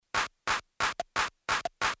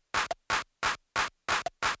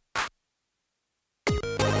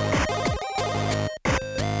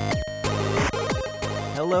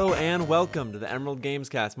Hello and welcome to the Emerald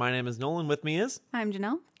Gamescast. My name is Nolan. With me is... I'm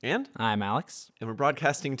Janelle. And? I'm Alex. And we're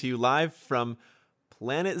broadcasting to you live from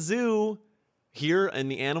Planet Zoo. Here in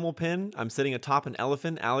the animal pen, I'm sitting atop an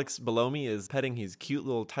elephant. Alex below me is petting his cute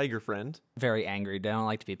little tiger friend. Very angry. Don't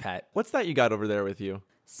like to be pet. What's that you got over there with you?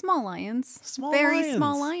 Small lions. Very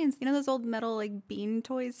small lions. You know those old metal bean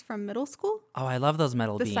toys from middle school? Oh, I love those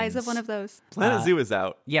metal The beans. size of one of those. Planet Zoo is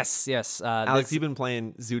out. Yes. Alex, you've been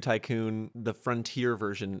playing Zoo Tycoon, the Frontier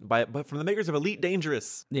version, but from the makers of Elite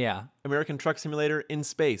Dangerous. Yeah. American Truck Simulator in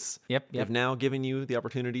space. Yep. They've now given you the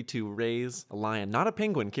opportunity to raise a lion, not a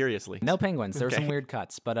penguin, curiously. No penguins. There were some weird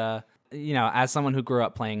cuts, but as someone who grew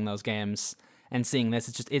up playing those games and seeing this,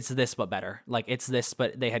 it's this but better. Like it's this,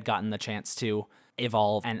 but they had gotten the chance to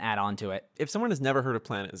evolve and add on to it. If someone has never heard of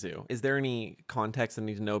Planet Zoo, is there any context they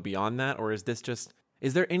need to know beyond that, or is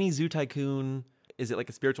there any Zoo Tycoon? Is it like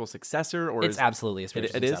a spiritual successor, or It's absolutely a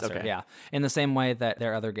spiritual successor. It is? Okay. Yeah. In the same way that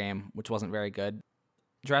their other game, which wasn't very good,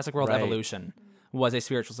 Jurassic World Right. Evolution, was a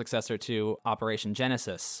spiritual successor to Operation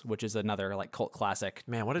Genesis, which is another cult classic.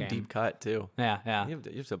 Man, what a game. deep cut too. Yeah. You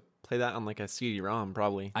have to play that on like a CD-ROM,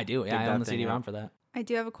 probably. I do. Dig Yeah, I that own the thing CD-ROM out. for that. I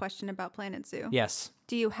do have a question about Planet Zoo. Yes.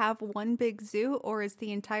 Do you have one big zoo, or is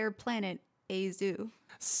the entire planet a zoo?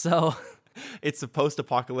 So It's a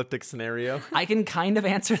post-apocalyptic scenario. I can kind of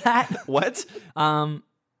answer that. What?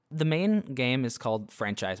 The main game is called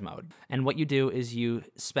Franchise Mode. And what you do is you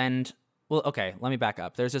spend... Well, okay, let me back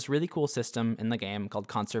up. There's this really cool system in the game called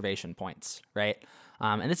conservation points, right?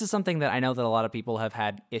 And this is something that I know that a lot of people have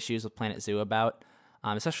had issues with Planet Zoo about,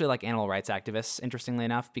 especially like animal rights activists, interestingly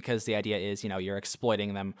enough, because the idea is, you're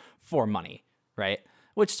exploiting them for money, right?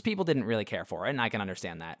 Which people didn't really care for, and I can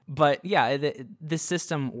understand that. But yeah, this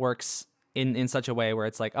system works in such a way where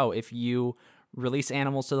it's like, oh, if you release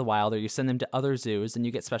animals to the wild or you send them to other zoos, then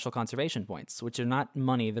you get special conservation points, which are not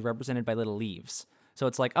money. They're represented by little leaves. So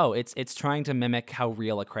it's like, oh, it's trying to mimic how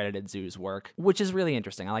real accredited zoos work, which is really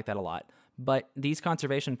interesting. I like that a lot. But these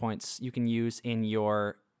conservation points you can use in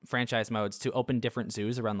your franchise modes to open different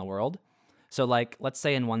zoos around the world. So like, let's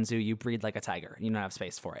say in one zoo you breed like a tiger. You don't have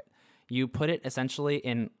space for it. You put it essentially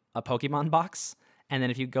in a Pokemon box, and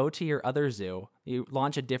then if you go to your other zoo, you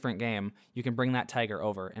launch a different game, you can bring that tiger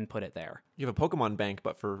over and put it there. You have a Pokemon bank,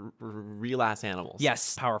 but for real-ass animals.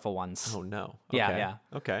 Yes, powerful ones. Oh, no. Yeah, Okay. yeah.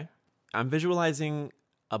 Okay. I'm visualizing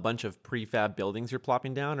a bunch of prefab buildings you're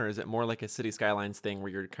plopping down, or is it more like a City Skylines thing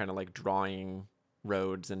where you're kind of like drawing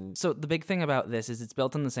roads and... So the big thing about this is it's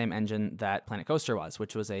built on the same engine that Planet Coaster was,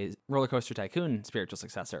 which was a Roller Coaster Tycoon spiritual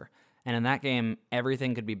successor. And in that game,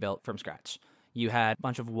 everything could be built from scratch. You had a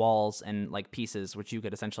bunch of walls and like pieces which you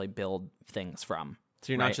could essentially build things from.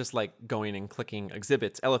 So you're not just like going and clicking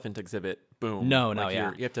exhibits, elephant exhibit, boom. No, Like,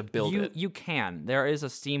 yeah. You have to build it. You can. There is a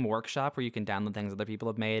Steam workshop where you can download things other people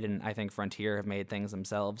have made, and I think Frontier have made things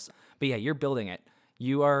themselves. But yeah, you're building it.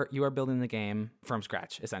 You are building the game from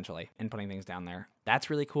scratch, essentially, and putting things down there. That's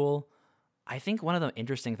really cool. I think one of the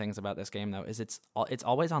interesting things about this game, though, is it's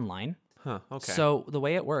always online. Huh, okay. So the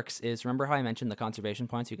way it works is, remember how I mentioned the conservation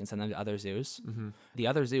points? You can send them to other zoos. Mm-hmm. The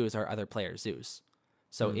other zoos are other players' zoos.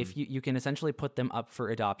 So if you can essentially put them up for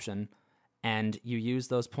adoption, and you use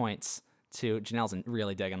those points to... Janelle's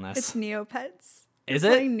really digging this. It's Neopets. Is It's it?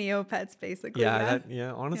 like Neopets, basically.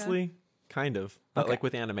 Honestly, kind of. But Okay. like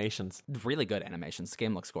with animations. Really good animations. The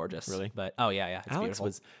game looks gorgeous. Really? But yeah, it's Alex beautiful.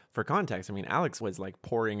 was, for context, Alex was like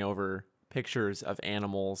poring over pictures of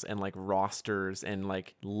animals and like rosters and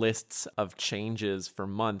like lists of changes for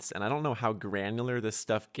months. And I don't know how granular this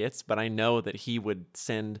stuff gets, but I know that he would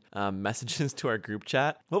send messages to our group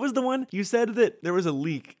chat. What was the one? You said that there was a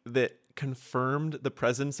leak that confirmed the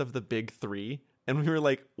presence of the big three. And we were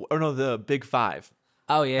like, oh no, the big five.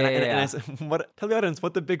 Oh, yeah, And I said, tell the audience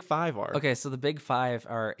what the big five are. Okay, so the big five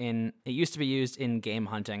are it used to be used in game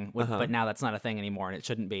hunting, but now that's not a thing anymore, and it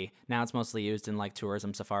shouldn't be. Now it's mostly used in like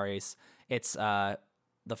tourism safaris. It's the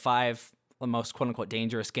most quote-unquote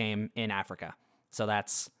dangerous game in Africa. So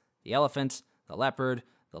that's the elephant, the leopard,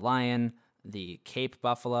 the lion, the Cape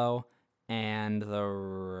buffalo, and the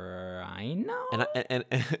rhino? And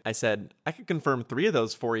I said, I could confirm 3 of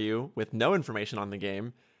those for you with no information on the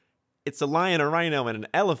game. It's a lion, a rhino, and an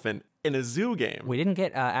elephant in a zoo game. We didn't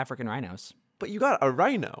get African rhinos. But you got a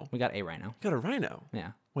rhino. We got a rhino. You got a rhino.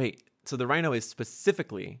 Yeah. Wait, so the rhino is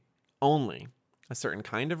specifically only a certain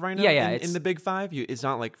kind of rhino Yeah, in the big five? It's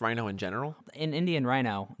not like rhino in general? An Indian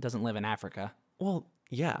rhino doesn't live in Africa. Well,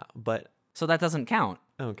 yeah, but... So that doesn't count.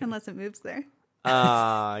 Okay. Unless it moves there.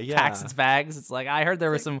 Yeah. Packs its bags. It's like, I heard there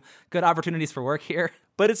were some good opportunities for work here.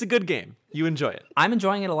 But it's a good game. You enjoy it. I'm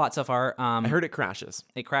enjoying it a lot so far. I heard it crashes.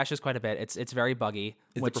 It crashes quite a bit. It's very buggy.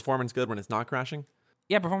 Is the performance good when it's not crashing?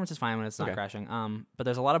 Yeah, performance is fine when it's not Okay. crashing. But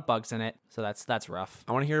there's a lot of bugs in it, so that's rough.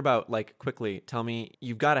 I want to hear about, like, quickly, tell me,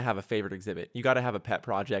 you've got to have a favorite exhibit. You got to have a pet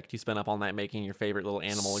project. You spent up all night making your favorite little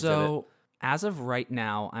animal exhibit. So as of right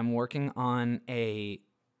now, I'm working on a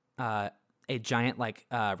giant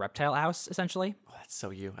reptile house essentially. Oh, that's so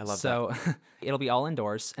you. I love that. So it'll be all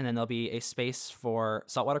indoors, and then there'll be a space for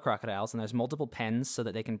saltwater crocodiles, and there's multiple pens so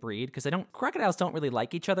that they can breed, because crocodiles don't really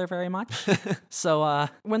like each other very much. So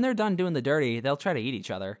when they're done doing the dirty, they'll try to eat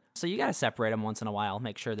each other. So you got to separate them once in a while,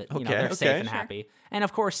 make sure that they're safe and happy. And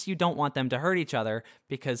of course, you don't want them to hurt each other,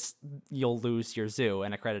 because you'll lose your zoo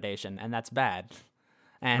and accreditation, and that's bad.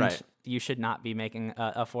 And Right. you should not be making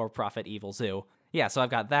a for-profit evil zoo. Yeah, so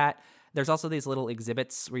I've got that. There's also these little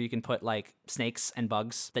exhibits where you can put like snakes and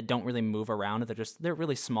bugs that don't really move around. They're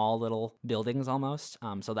really small little buildings almost.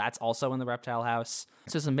 So that's also in the reptile house.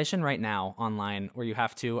 So there's a mission right now online where you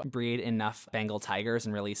have to breed enough Bengal tigers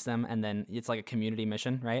and release them. And then it's like a community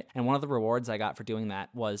mission, right? And one of the rewards I got for doing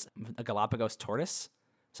that was a Galapagos tortoise.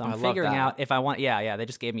 So I'm I love figuring that. out if I want, they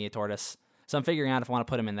just gave me a tortoise. So I'm figuring out if I want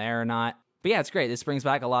to put him in there or not. But yeah, it's great. This brings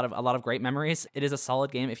back a lot of great memories. It is a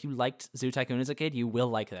solid game. If you liked Zoo Tycoon as a kid, you will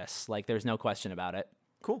like this. Like, there's no question about it.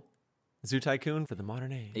 Cool. Zoo Tycoon for the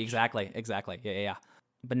modern age. Exactly. Yeah.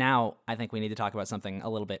 But now I think we need to talk about something a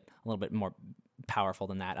little bit more powerful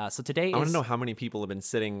than that. So today I want to know how many people have been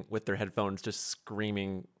sitting with their headphones just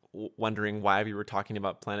screaming, wondering why we were talking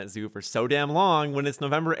about Planet Zoo for so damn long when it's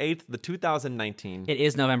November 8th, 2019. It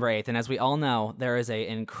is November 8th, and as we all know, there is an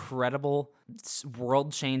incredible,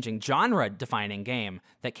 world-changing, genre-defining game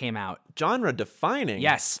that came out. Genre-defining?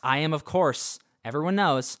 Yes, I am, of course. Everyone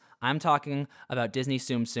knows I'm talking about Disney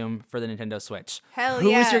Tsum Tsum for the Nintendo Switch. Hell Who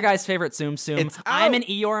yeah. is your guys' favorite Tsum Tsum? It's I'm out. an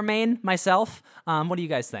Eeyore main myself. What do you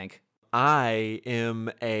guys think? I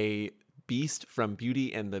am a Beast from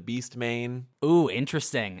Beauty and the Beast main. Ooh,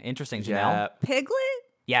 interesting. Janelle? Yeah. Piglet?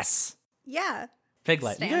 Yes. Yeah.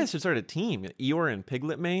 Piglet. Stan. You guys should start a team. Eeyore and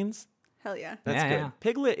Piglet mains. Hell yeah. That's Yeah, good. yeah.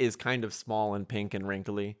 Piglet is kind of small and pink and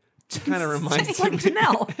wrinkly. It kind of reminds like me.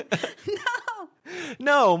 Janelle.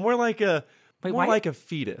 No, more like a Wait, more why- like a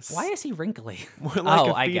fetus. Why is he wrinkly? More like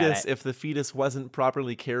a I get fetus it. if the fetus wasn't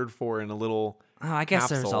properly cared for in a little Oh, I guess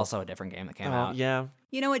there's capsule. also a different game that came Oh, out. yeah.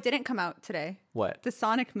 You know what didn't come out today? What? The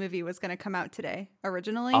Sonic movie was going to come out today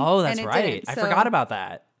originally. Oh, that's and it right. didn't, I so- forgot about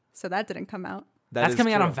that. So that didn't come out. That That's is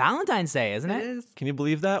coming out true. on Valentine's Day, isn't It it? is. Can you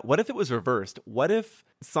believe that? What if it was reversed? What if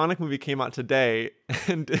Sonic movie came out today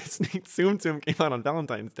and Disney Tsum Tsum came out on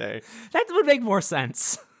Valentine's Day? That would make more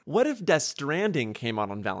sense. What if Death Stranding came out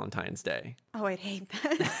on Valentine's Day? Oh, I'd hate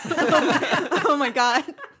that. Oh my God.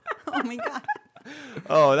 Oh my God.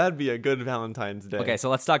 Oh, that'd be a good Valentine's Day. Okay, so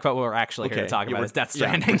let's talk about what we're actually here to talk about. we're- Is Death yeah,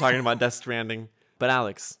 Stranding. we're talking about Death Stranding. But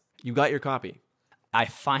Alex, you got your copy I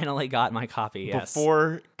finally got my copy, yes.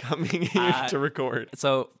 before coming here to record.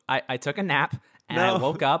 So I took a nap, and No. I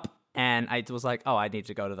woke up, and I was like, oh, I need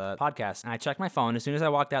to go to the podcast. And I checked my phone. As soon as I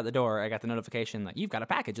walked out the door, I got the notification that you've got a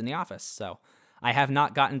package in the office. So I have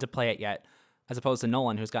not gotten to play it yet, as opposed to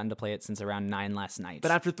Nolan, who's gotten to play it since around 9 last night.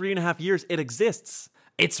 But after 3.5 years, it exists.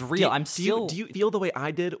 it's real. Do you feel the way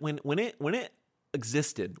I did when it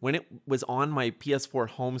existed, when it was on my PS4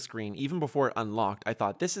 home screen, even before it unlocked? I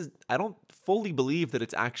thought, I don't fully believe that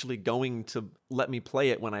it's actually going to let me play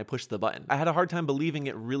it when I push the button. I had a hard time believing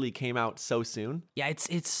it really came out so soon. Yeah,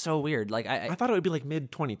 it's so weird. Like I thought it would be like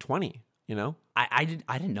mid 2020, you know? I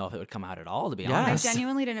didn't know if it would come out at all, to be Yeah. I honest.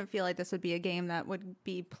 genuinely didn't feel like this would be a game that would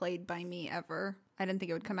be played by me ever. I didn't think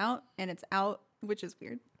it would come out, and it's out, which is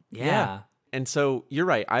weird. Yeah. And so you're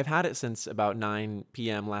right. I've had it since about 9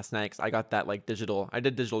 p.m. last night 'cause I got that like I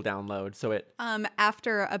did digital download. So it,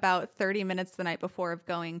 After about 30 minutes the night before of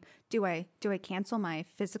going, do I cancel my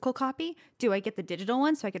physical copy? Do I get the digital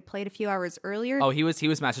one so I could play it a few hours earlier? Oh, he was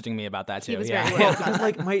messaging me about that too. He was yeah. very well, worried about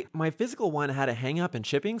because that. like my physical one had a hang up in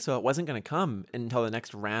shipping, so it wasn't going to come until the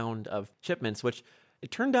next round of shipments, which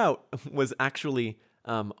it turned out was actually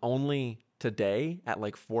only today at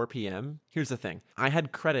like 4 p.m. Here's the thing. I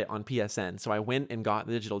had credit on PSN, so I went and got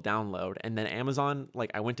the digital download, and then Amazon, like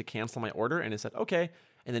I went to cancel my order and it said, okay.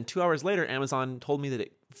 And then 2 hours later, Amazon told me that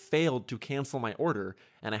it failed to cancel my order,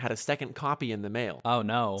 and I had a second copy in the mail. Oh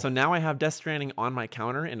no. So now I have Death Stranding on my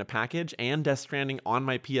counter in a package and Death Stranding on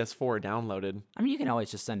my PS4 downloaded. I mean, you can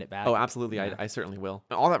always just send it back. Oh, absolutely. I certainly will.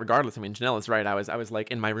 All that regardless, I mean, Janelle is right. I was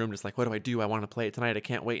like in my room just like, what do I do? I want to play it tonight. I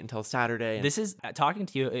can't wait until Saturday. And This is talking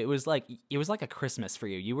to you. It was like a Christmas for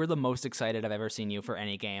you. You were the most excited I've ever seen you for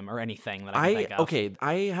any game or anything that I can think of. okay,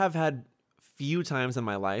 I have had few times in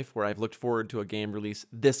my life where I've looked forward to a game release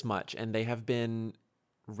this much, and they have been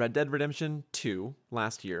Red Dead Redemption 2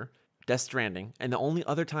 last year, Death Stranding, and the only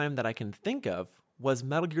other time that I can think of was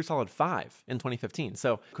Metal Gear Solid 5 in 2015.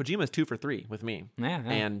 So Kojima's 2 for 3 with me. Yeah.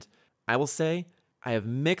 And I will say I have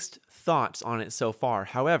mixed thoughts on it so far.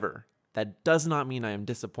 However, that does not mean I am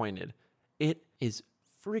disappointed. It is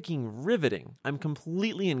freaking riveting. I'm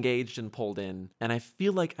completely engaged and pulled in, and I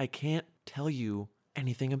feel like I can't tell you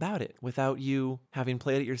anything about it without you having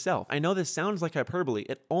played it yourself. I know this sounds like hyperbole.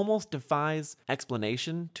 It almost defies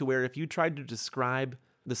explanation, to where if you tried to describe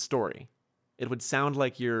the story, it would sound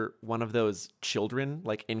like you're one of those children,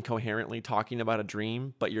 like incoherently talking about a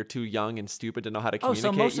dream, but you're too young and stupid to know how to communicate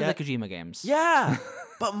so most yet. of the Kojima games. Yeah,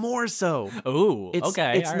 but more so. Ooh, It's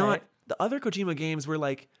all not right. the other Kojima games were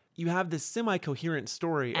like, you have this semi-coherent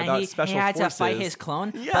story And about special he had forces. to fight his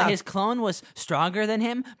clone, Yeah. but his clone was stronger than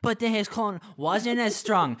him. But then his clone wasn't as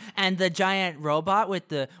strong, and the giant robot with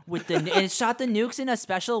the it shot the nukes in a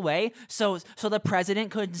special way, so the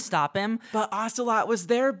president couldn't stop him. But Ocelot was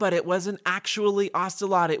there, but it wasn't actually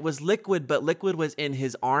Ocelot. It was Liquid, but Liquid was in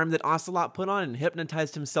his arm that Ocelot put on and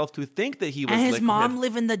hypnotized himself to think that he was And his Liquid. mom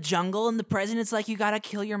lived in the jungle, and the president's like, "You gotta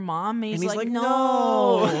kill your mom." And he's like,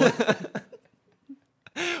 "No."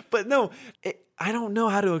 But no, I don't know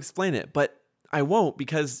how to explain it, but I won't,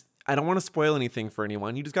 because I don't want to spoil anything for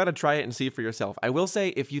anyone. You just got to try it and see for yourself. I will say,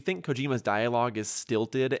 if you think Kojima's dialogue is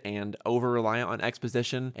stilted and over-reliant on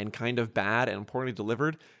exposition and kind of bad and poorly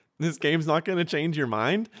delivered, this game's not going to change your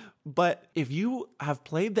mind. But if you have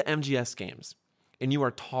played the MGS games and you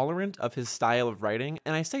are tolerant of his style of writing,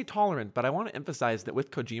 and I say tolerant, but I want to emphasize that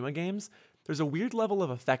with Kojima games, there's a weird level of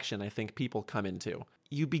affection I think people come into.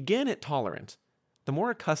 You begin at tolerant. The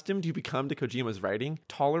more accustomed you become to Kojima's writing,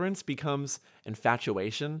 tolerance becomes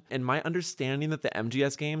infatuation. And my understanding that the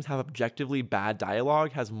MGS games have objectively bad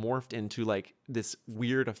dialogue has morphed into like this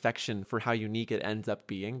weird affection for how unique it ends up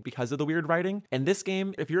being because of the weird writing. And this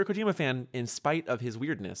game, if you're a Kojima fan, in spite of his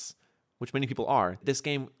weirdness, which many people are, this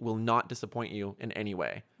game will not disappoint you in any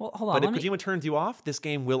way. Well, hold on. But if Kojima turns you off, this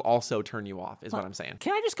game will also turn you off, is what I'm saying.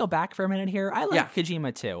 Can I just go back for a minute here? I like Yeah.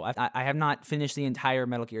 Kojima too. I have not finished the entire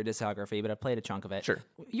Metal Gear discography, but I've played a chunk of it. Sure.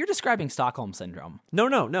 You're describing Stockholm Syndrome.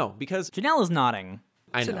 No, because Janelle is nodding.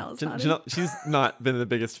 I know. Janelle's nodding. Janelle, she's not been the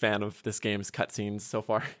biggest fan of this game's cutscenes so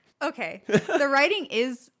far. Okay. The writing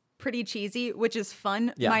is pretty cheesy, which is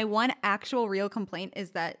fun. Yeah. My one actual real complaint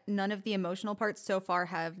is that none of the emotional parts so far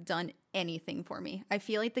have done anything for me. I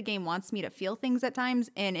feel like the game wants me to feel things at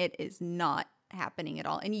times, and it is not happening at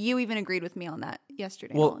all. And you even agreed with me on that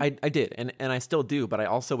yesterday. Well, Nolan. I did, and I still do, but I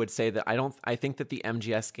also would say that I think that the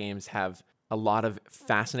MGS games have a lot of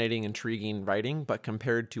fascinating, intriguing writing, but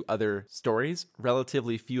compared to other stories,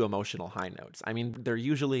 relatively few emotional high notes. I mean, they're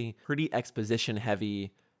usually pretty exposition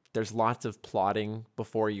heavy. There's lots of plotting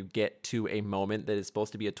before you get to a moment that is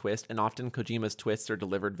supposed to be a twist, and often Kojima's twists are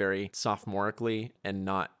delivered very sophomorically and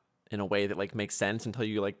not in a way that like makes sense until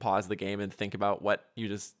you like pause the game and think about what you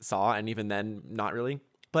just saw, and even then, not really.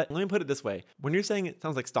 But let me put it this way. When you're saying it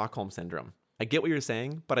sounds like Stockholm Syndrome, I get what you're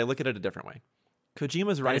saying, but I look at it a different way.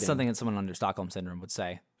 Kojima's That writing... is something that someone under Stockholm Syndrome would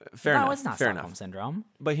say. Fair enough. No, it's not fair Stockholm enough. Syndrome.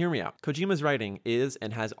 But hear me out. Kojima's writing is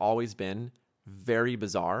and has always been very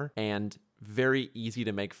bizarre and very easy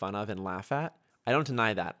to make fun of and laugh at. I don't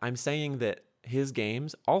deny that. I'm saying that his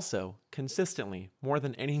games also consistently, more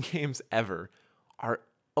than any games ever, are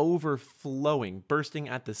overflowing, bursting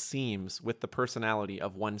at the seams with the personality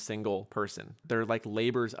of one single person. They're like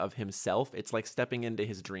labors of himself. It's like stepping into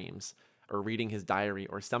his dreams or reading his diary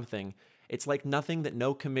or something. It's like nothing that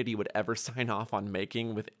no committee would ever sign off on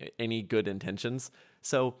making with any good intentions.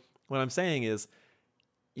 So what I'm saying is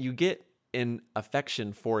you get an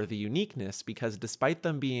affection for the uniqueness because despite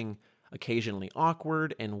them being occasionally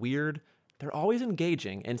awkward and weird, they're always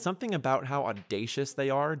engaging, and something about how audacious they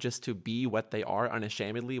are just to be what they are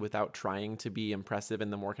unashamedly without trying to be impressive in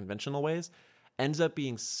the more conventional ways ends up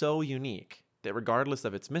being so unique that regardless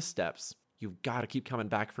of its missteps, you've got to keep coming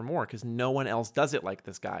back for more because no one else does it like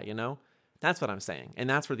this guy, you know? That's what I'm saying, and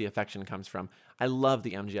that's where the affection comes from. I love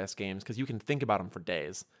the MGS games because you can think about them for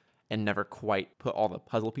days and never quite put all the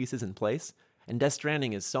puzzle pieces in place. And Death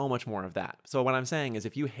Stranding is so much more of that. So what I'm saying is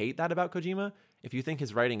if you hate that about Kojima, if you think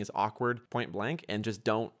his writing is awkward, point blank, and just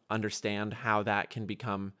don't understand how that can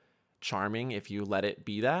become charming if you let it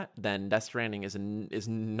be that, then Death Stranding is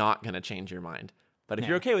not going to change your mind. But if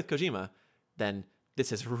you're okay with Kojima, then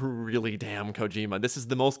this is really damn Kojima. This is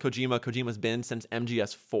the most Kojima's been since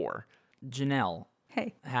MGS4. Janelle.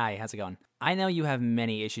 Hey. Hi, how's it going? I know you have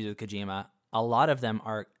many issues with Kojima. A lot of them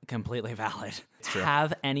are completely valid. true.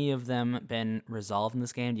 Have any of them been resolved in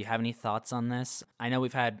this game? Do you have any thoughts on this? I know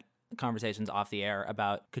we've had conversations off the air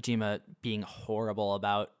about Kojima being horrible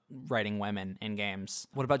about writing women in games.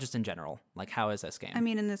 What about just in general? Like, how is this game? I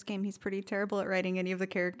mean, in this game, he's pretty terrible at writing any of the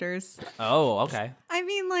characters. Oh, okay. I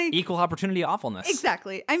mean, like... Equal opportunity awfulness.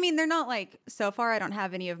 Exactly. I mean, they're not like... So far, I don't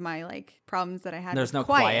have any of my, like, problems that I had There's with no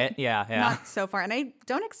Quiet. Yeah. Not so far. And I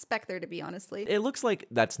don't expect there to be, honestly. It looks like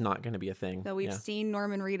that's not going to be a thing. Though we've seen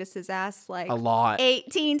Norman Reedus' ass, like... A lot.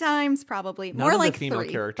 18 times, probably. None More of like the female 3,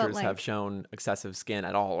 characters but, like, have shown excessive skin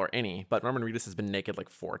at all, or any. But Norman Reedus has been naked like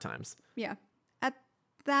 4 times. Yeah. At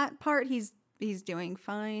that part, he's doing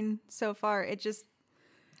fine so far. It just...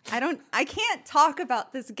 I can't talk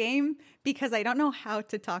about this game because I don't know how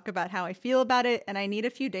to talk about how I feel about it, and I need a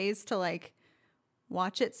few days to, like,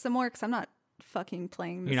 watch it some more because I'm not fucking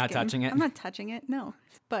playing this You're not game. touching it? I'm not touching it, no.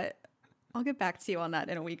 But I'll get back to you on that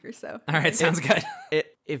in a week or so. All right, sounds good.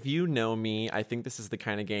 If you know me, I think this is the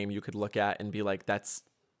kind of game you could look at and be like, that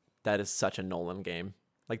is such a Nolan game.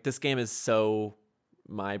 Like, this game is so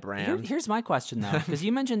my brand. Here's my question, though, because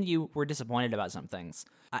you mentioned you were disappointed about some things.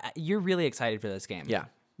 You're really excited for this game. Yeah.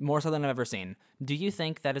 More so than I've ever seen. Do you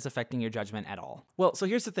think that is affecting your judgment at all? Well, so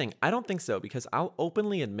here's the thing. I don't think so, because I'll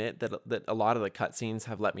openly admit that a lot of the cutscenes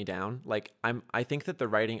have let me down. Like, I think that the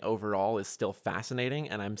writing overall is still fascinating,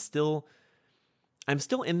 and I'm still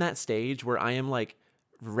in that stage where I am like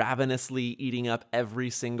ravenously eating up every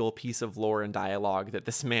single piece of lore and dialogue that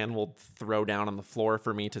this man will throw down on the floor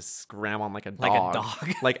for me to scram on like a dog. Like a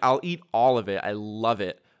dog. Like, I'll eat all of it. I love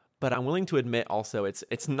it. But I'm willing to admit also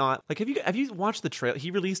it's not like, have you watched the trailer?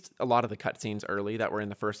 He released a lot of the cutscenes early that were in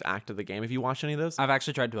the first act of the game. Have you watched any of those? I've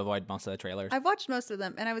actually tried to avoid most of the trailers. I've watched most of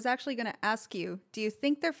them, and I was actually going to ask you, do you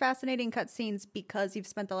think they're fascinating cutscenes because you've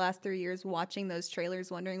spent the last 3 years watching those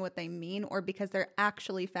trailers wondering what they mean, or because they're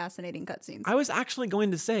actually fascinating cutscenes? I was actually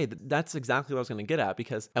going to say that's exactly what I was going to get at,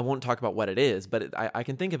 because I won't talk about what it is, but I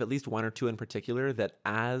can think of at least 1 or 2 in particular that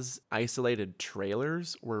as isolated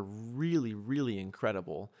trailers were really, really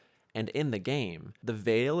incredible. And in the game, the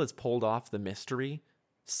veil is pulled off the mystery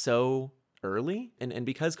so early. And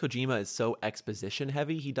because Kojima is so exposition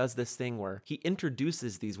heavy, he does this thing where he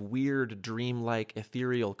introduces these weird, dreamlike,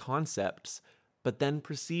 ethereal concepts, but then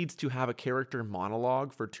proceeds to have a character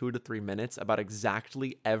monologue for 2 to 3 minutes about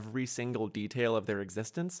exactly every single detail of their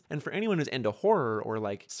existence. And for anyone who's into horror or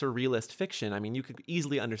like surrealist fiction, I mean, you could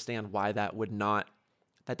easily understand why that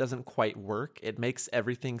doesn't quite work. It makes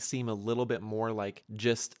everything seem a little bit more like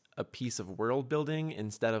just a piece of world building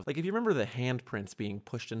instead of, like, if you remember the handprints being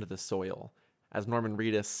pushed into the soil as Norman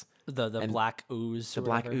Reedus, the black ooze, the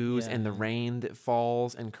black ooze, and the rain that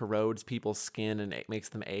falls and corrodes people's skin and it makes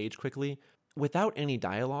them age quickly. Without any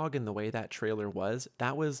dialogue in the way that trailer was,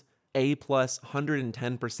 that was A+,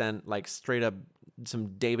 110%, like straight up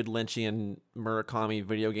some David Lynchian Murakami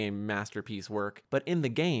video game masterpiece work. But in the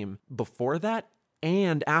game, before that,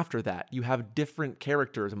 and after that, you have different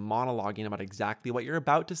characters monologuing about exactly what you're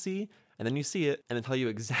about to see, and then you see it, and then tell you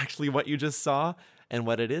exactly what you just saw and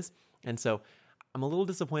what it is. And so I'm a little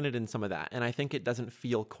disappointed in some of that, and I think it doesn't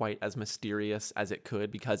feel quite as mysterious as it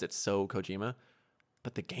could because it's so Kojima.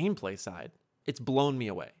 But the gameplay side, it's blown me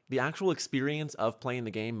away. The actual experience of playing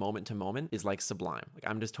the game moment to moment is like sublime. Like,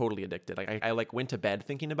 I'm just totally addicted. Like, I like went to bed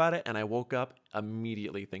thinking about it, and I woke up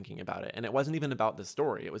immediately thinking about it. And it wasn't even about the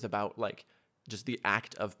story. It was about like just the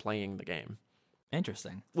act of playing the game.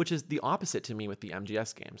 Interesting. Which is the opposite to me with the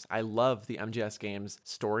MGS games. I love the MGS games'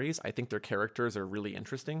 stories. I think their characters are really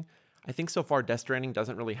interesting. I think so far Death Stranding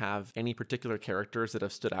doesn't really have any particular characters that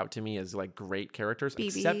have stood out to me as like great characters,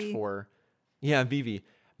 except for, Vivi.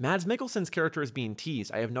 Mads Mikkelsen's character is being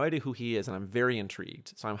teased. I have no idea who he is, and I'm very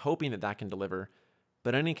intrigued. So I'm hoping that can deliver.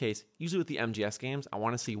 But in any case, usually with the MGS games, I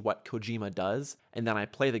want to see what Kojima does, and then I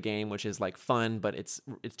play the game, which is like fun, but it's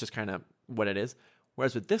just kind of what it is.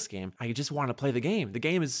 Whereas with this game, I just want to play the game. The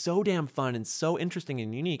game is so damn fun and so interesting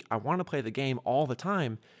and unique. I want to play the game all the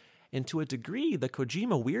time. And to a degree, the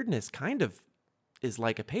Kojima weirdness kind of is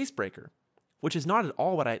like a pace breaker, which is not at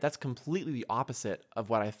all that's completely the opposite of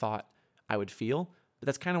what I thought I would feel. But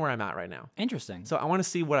that's kind of where I'm at right now. Interesting. So I want to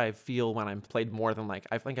see what I feel when I've played more than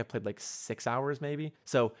I think I've played like 6 hours maybe.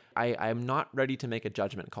 So I'm not ready to make a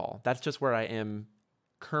judgment call. That's just where I am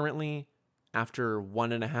currently after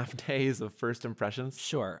 1.5 days of first impressions.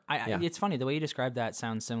 Sure. It's funny. The way you described that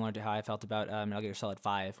sounds similar to how I felt about Metal Gear Solid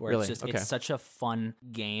 5, where Really? it's just, Okay. it's such a fun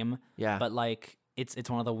game. Yeah. But like, it's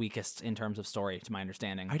one of the weakest in terms of story, to my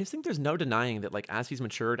understanding. I just think there's no denying that, like, as he's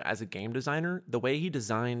matured as a game designer, the way he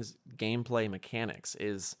designs gameplay mechanics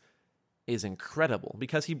is incredible,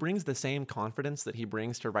 because he brings the same confidence that he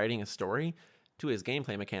brings to writing a story to his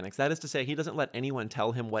gameplay mechanics. That is to say, he doesn't let anyone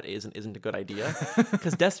tell him what is and isn't a good idea,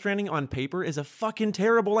 because Death Stranding on paper is a fucking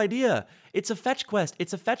terrible idea. It's a fetch quest.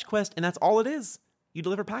 And that's all it is. you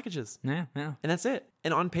deliver packages. Yeah. And that's it.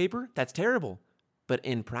 And on paper, that's terrible. But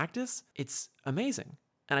in practice, it's amazing.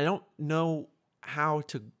 And I don't know how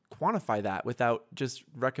to quantify that without just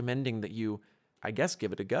recommending that you, I guess,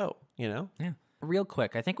 give it a go, you know? Yeah. Real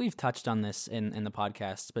quick, I think we've touched on this in the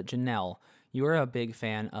podcast, but Janelle, you are a big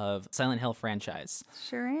fan of Silent Hill franchise.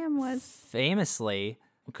 Sure am. Famously,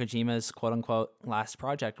 Kojima's quote-unquote last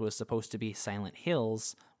project was supposed to be Silent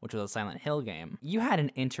Hills, which was a Silent Hill game. You had an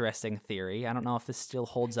interesting theory. I don't know if this still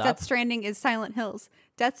holds up. Death Stranding is Silent Hills.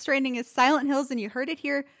 Death Stranding is Silent Hills, and you heard it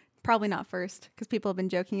here. Probably not first, because people have been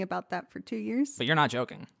joking about that for 2 years. But you're not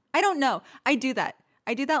joking. I don't know. I do that.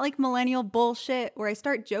 I do that like millennial bullshit where I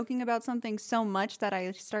start joking about something so much that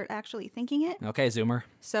I start actually thinking it. Okay, Zoomer.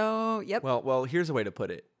 So, yep. Well, here's a way to put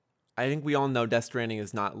it. I think we all know Death Stranding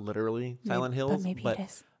is not literally Silent Hills, but maybe it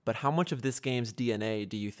is. But how much of this game's DNA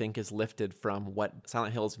do you think is lifted from what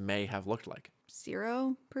Silent Hills may have looked like?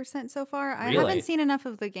 0% so far. I Really? haven't seen enough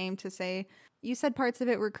of the game to say. You said parts of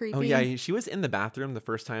it were creepy. Oh yeah, she was in the bathroom the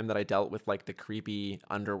first time that I dealt with like the creepy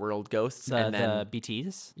underworld ghosts, and then The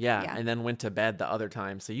BTs? yeah, and then went to bed the other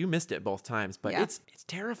time. So you missed it both times, but Yeah. it's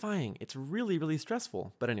terrifying. It's really really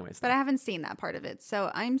stressful. But anyways, But I haven't seen that part of it.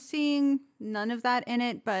 So I'm seeing none of that in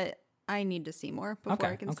it, but I need to see more before Okay,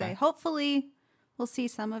 I can okay. say. Hopefully, we'll see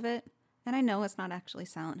some of it. And I know it's not actually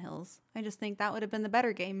Silent Hills. I just think that would have been the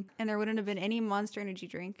better game. And there wouldn't have been any Monster Energy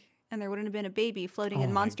drink. And there wouldn't have been a baby floating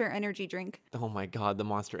in Monster Energy drink. oh my god, the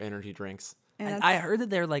Monster Energy drinks. And And that's, I heard that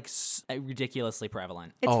they're like ridiculously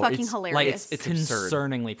prevalent. it's Oh, fucking it's- Like hilarious. it's absurd.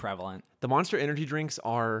 concerningly prevalent. The Monster Energy drinks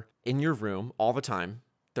are in your room all the time.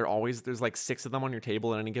 There's like 6 of them on your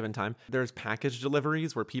table at any given time. There's package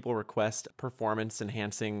deliveries where people request performance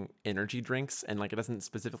enhancing energy drinks. And like it doesn't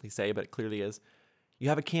specifically say, but it clearly is. You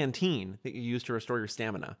have a canteen that you use to restore your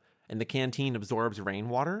stamina. And the canteen absorbs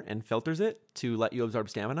rainwater and filters it to let you absorb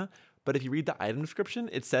stamina. But if you read the item description,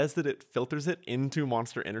 it says that it filters it into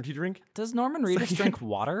Monster Energy drink. Does Norman Reedus drink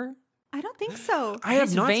water? I don't think so. I have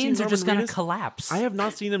His not veins seen are just Norman going to Reedus- collapse. I have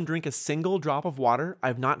not seen him drink a single drop of water.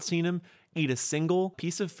 I've not seen him eat a single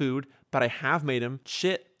piece of food, but I have made him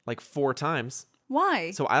shit like 4 times.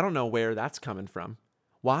 Why? So I don't know where that's coming from.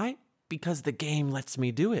 Why? Because the game lets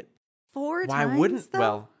me do it. 4 Why times, wouldn't? though?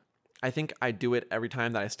 Well, I think I do it every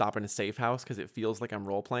time that I stop in a safe house because it feels like I'm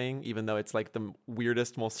role playing, even though it's like the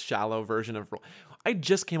weirdest, most shallow version of role. I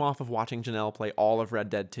just came off of watching Janelle play all of Red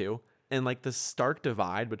Dead 2. And like the stark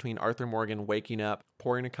divide between Arthur Morgan waking up,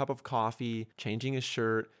 pouring a cup of coffee, changing his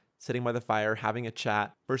shirt, sitting by the fire, having a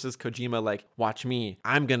chat, versus Kojima like, watch me,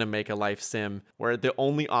 I'm gonna make a life sim where the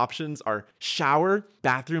only options are shower,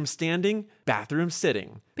 bathroom standing, bathroom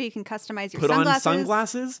sitting. But you can customize your Put sunglasses. on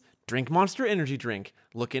sunglasses, drink Monster Energy drink,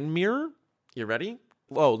 look in mirror. You ready?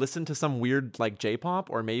 Oh, listen to some weird like J-pop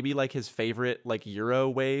or maybe like his favorite like Euro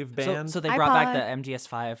wave band. So they brought back iPod. the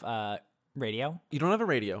MGS5 radio. You don't have a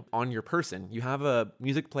radio on your person. You have a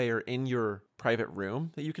music player in your private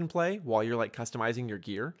room that you can play while you're like customizing your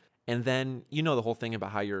gear. And then you know the whole thing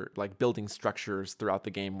about how you're like building structures throughout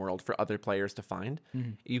the game world for other players to find.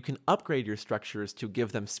 You can upgrade your structures to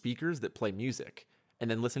give them speakers that play music. And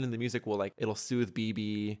then listen to the music will like it'll soothe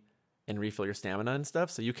BB and refill your stamina and stuff.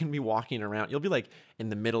 So you can be walking around. You'll be like in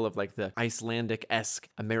the middle of like the Icelandic-esque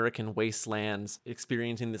American wastelands,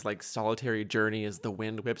 experiencing this like solitary journey as the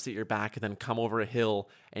wind whips at your back, and then come over a hill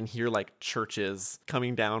and hear like churches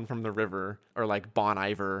coming down from the river or like Bon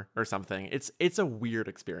Iver or something. It's a weird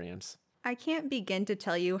experience. I can't begin to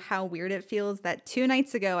tell you how weird it feels that 2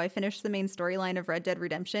 nights ago I finished the main storyline of Red Dead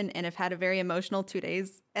Redemption and have had a very emotional 2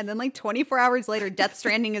 days. And then like 24 hours later, Death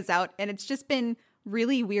Stranding is out, and it's just been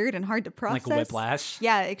really weird and hard to process. Like whiplash?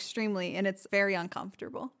 Yeah, extremely. And it's very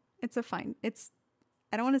uncomfortable. I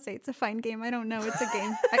don't want to say it's a fine game. I don't know. It's a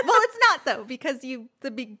game. Well, it's not though, because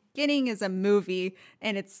the beginning is a movie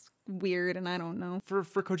and it's weird and I don't know. For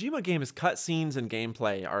Kojima games, cutscenes and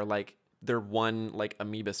gameplay are like they're one like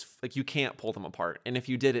amoebas. Like you can't pull them apart. And if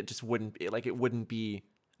you did, it just wouldn't be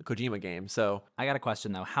a Kojima game. So I got a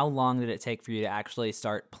question though. How long did it take for you to actually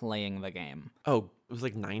start playing the game? it was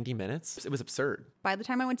like 90 minutes. It was absurd. By the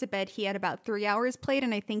time I went to bed, he had about 3 hours played,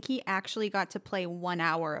 and I think he actually got to play 1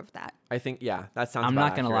 hour of that. I think, yeah, that sounds I'm about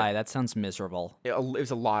not going to accurate. lie. That sounds miserable. It was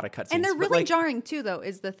a lot of cutscenes. And they're but, really like, jarring too, though,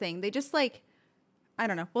 is the thing. They just like, I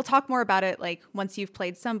don't know. We'll talk more about it like once you've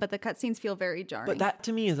played some, but the cutscenes feel very jarring. But that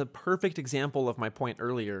to me is a perfect example of my point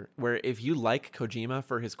earlier, where if you like Kojima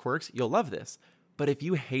for his quirks, you'll love this. But if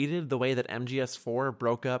you hated the way that MGS4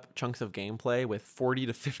 broke up chunks of gameplay with 40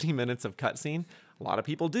 to 50 minutes of cutscene, a lot of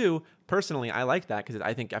people do. Personally, I like that because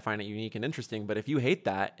I find it unique and interesting. But if you hate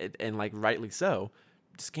that, and like rightly so,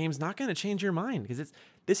 this game's not going to change your mind because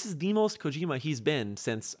This is the most Kojima he's been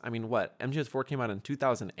since, I mean, what? MGS4 came out in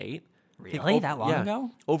 2008? Really? That long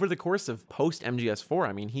ago? Over the course of post MGS4,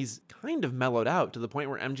 I mean, he's kind of mellowed out to the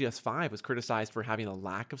point where MGS5 was criticized for having a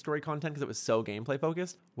lack of story content because it was so gameplay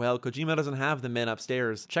focused. Well, Kojima doesn't have the men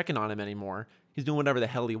upstairs checking on him anymore. He's doing whatever the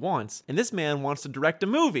hell he wants. And this man wants to direct a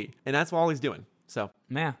movie, and that's all he's doing. So,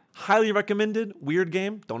 Yeah. highly recommended. Weird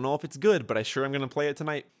game. Don't know if it's good, but I sure am going to play it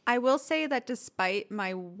tonight. I will say that despite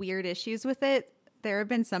my weird issues with it, there have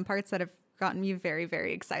been some parts that have gotten me very,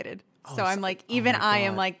 very excited. So I'm like, even I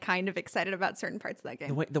am like kind of excited about certain parts of that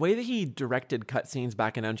game. The way that he directed cutscenes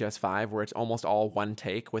back in MGS5, where it's almost all one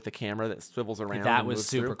take with a camera that swivels around. That and was moves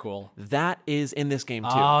super through, cool. That is in this game too.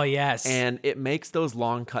 Oh, yes. And it makes those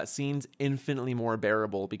long cutscenes infinitely more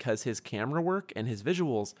bearable because his camera work and his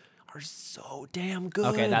visuals are so damn good.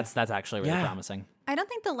 Okay, that's actually really promising. I don't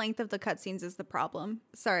think the length of the cutscenes is the problem.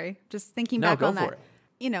 Sorry, just thinking No, back go on for that. it.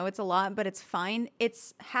 You know, it's a lot, but it's fine.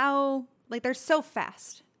 It's how, like, they're so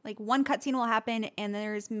fast. Like, one cutscene will happen, and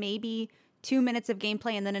there's maybe 2 minutes of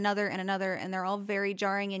gameplay, and then another, and they're all very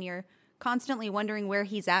jarring, and you're constantly wondering where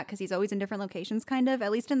he's at because he's always in different locations, kind of,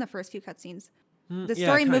 at least in the first few cutscenes. The yeah,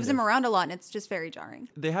 story kind moves of. him around a lot, and it's just very jarring.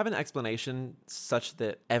 They have an explanation such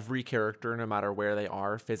that every character, no matter where they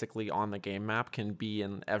are physically on the game map, can be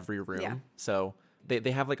in every room. Yeah. So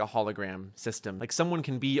they have like a hologram system. Like someone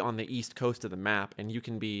can be on the east coast of the map, and you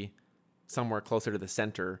can be somewhere closer to the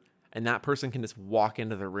center, and that person can just walk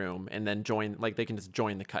into the room and then join, like they can just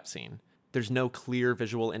join the cutscene. There's no clear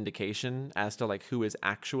visual indication as to like who is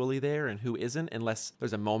actually there and who isn't, unless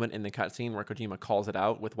there's a moment in the cutscene where Kojima calls it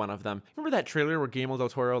out with one of them. Remember that trailer where Guillermo del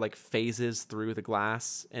Toro like phases through the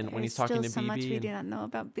glass and when he's talking to so BB? much we do not know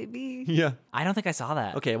about BB. Yeah. I don't think I saw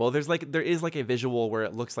that. Okay, well, there is like a visual where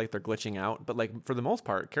it looks like they're glitching out, but like for the most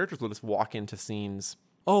part, characters will just walk into scenes.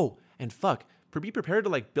 Oh, and fuck, be prepared to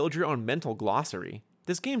like build your own mental glossary.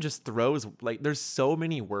 This game just throws like there's so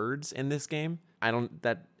many words in this game. How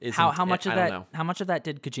much of that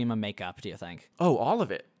did Kojima make up, do you think? Oh, all of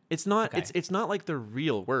it. It's not Okay. it's not like the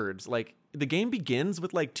real words. Like the game begins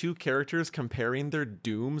with like two characters comparing their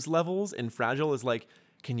dooms levels, and Fragile is like,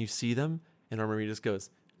 "Can you see them?" And Armory just goes,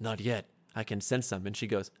 "Not yet. I can sense them." And she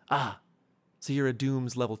goes, "Ah, so you're a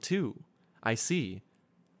dooms level 2. I see.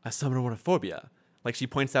 A summonophobia." Like she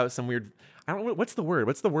points out some weird, I don't know, what's the word?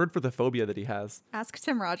 What's the word for the phobia that he has? Ask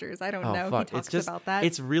Tim Rogers. I don't Oh, know. fuck. He talks about that.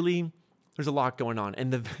 It's really, there's a lot going on.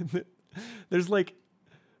 And there's like,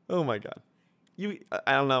 oh my God.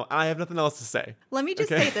 I don't know. I have nothing else to say. Let me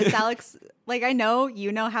just Okay. say this, Alex. Like, I know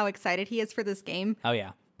you know how excited he is for this game, Oh,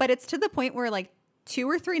 yeah. but it's to the point where, like, 2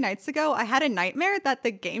 or 3 nights ago, I had a nightmare that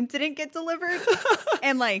the game didn't get delivered.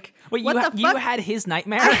 And, like, Wait, what the you fuck? had his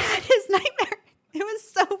nightmare? I had his nightmare. It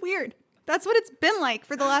was so weird. That's what it's been like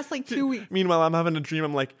for the last, like, 2 weeks. Meanwhile, I'm having a dream.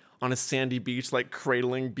 I'm like on a sandy beach, like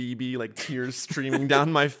cradling BB, like tears streaming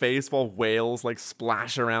down my face while whales like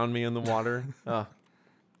splash around me in the water. Ugh.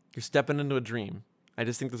 You're stepping into a dream. I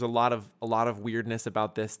just think there's a lot of weirdness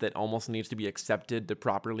about this that almost needs to be accepted to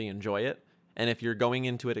properly enjoy it. And if you're going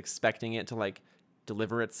into it expecting it to like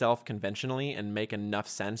deliver itself conventionally and make enough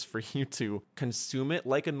sense for you to consume it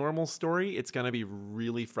like a normal story, it's going to be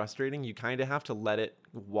really frustrating. You kind of have to let it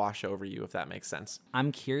wash over you, if that makes sense.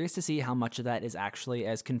 I'm curious to see how much of that is actually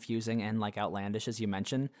as confusing and like outlandish as you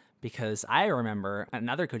mentioned, because I remember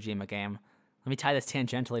another Kojima game. Let me tie this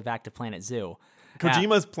tangentially back to Planet Zoo.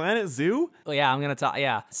 Kojima's Planet Zoo? Oh, yeah, I'm going to talk.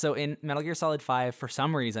 Yeah. So in Metal Gear Solid 5, for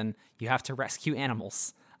some reason, you have to rescue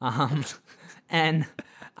animals. And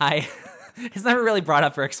it's never really brought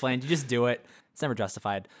up or explained. You just do it. It's never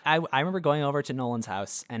justified. I remember going over to Nolan's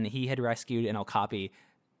house, and he had rescued an okapi,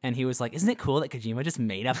 and he was like, "Isn't it cool that Kojima just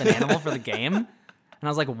made up an animal for the game?" And I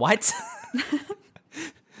was like, "What?"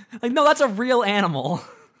 Like, no, that's a real animal.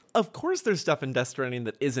 Of course there's stuff in Death Stranding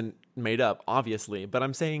that isn't made up, obviously, but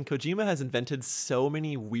I'm saying Kojima has invented so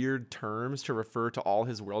many weird terms to refer to all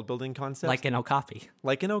his world-building concepts. Like an okapi.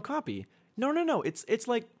 Like an okapi. No. It's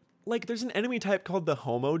like there's an enemy type called the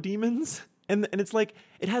Homo Demons, and it's like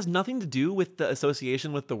it has nothing to do with the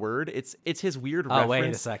association with the word. It's his weird reference. Oh, wait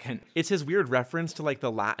a second. It's his weird reference to like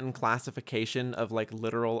the Latin classification of like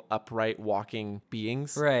literal upright walking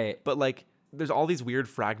beings. Right. But like there's all these weird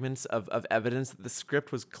fragments of evidence that the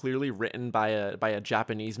script was clearly written by a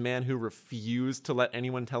Japanese man who refused to let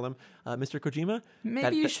anyone tell him, Mr. Kojima,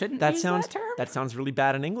 Maybe you shouldn't use sounds, that term? That sounds really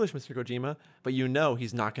bad in English, Mr. Kojima, but you know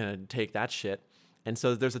he's not going to take that shit. And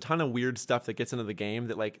so there's a ton of weird stuff that gets into the game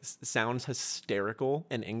that like sounds hysterical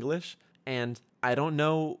in English. And I don't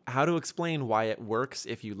know how to explain why it works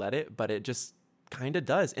if you let it, but it just kind of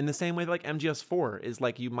does. In the same way that like MGS4 is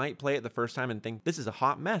like you might play it the first time and think, this is a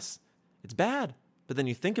hot mess. It's bad. But then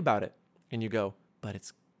you think about it and you go, but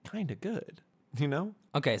it's kind of good, you know?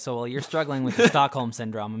 Okay, so while you're struggling with the Stockholm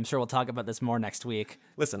syndrome, I'm sure we'll talk about this more next week.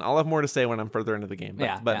 Listen, I'll have more to say when I'm further into the game. But,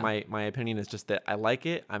 Yeah, but yeah. my opinion is just that I like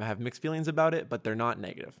it. I have mixed feelings about it, but they're not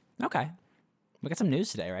negative. Okay. We got some news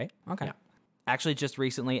today, right? Okay. Yeah. Actually, just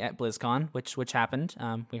recently at BlizzCon, which happened,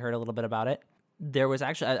 we heard a little bit about it. There was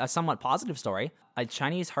actually a somewhat positive story. A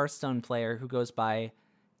Chinese Hearthstone player who goes by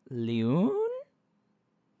Lioon?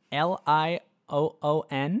 Lion?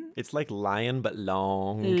 It's like lion, but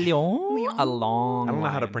long. Lyon? A long I don't know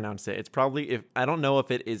how to line. pronounce it. It's probably if I don't know if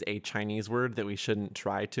it is a Chinese word that we shouldn't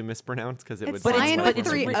try to mispronounce because it It's would sound lion like with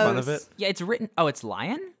we're three making fun O's. of it. Yeah, it's written. Oh, it's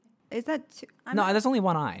lion? Is that too, I'm No, not- there's only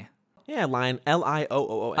one I. Yeah, lion. Lion.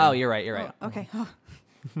 Oh, you're right. You're right. oh, okay.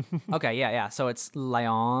 Okay, yeah. So it's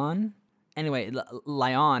Lyon. Anyway,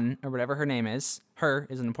 Lyon, or whatever her name is, her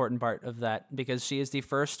is an important part of that because she is the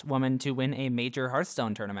first woman to win a major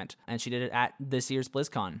Hearthstone tournament. And she did it at this year's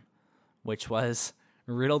BlizzCon, which was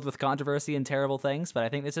riddled with controversy and terrible things. But I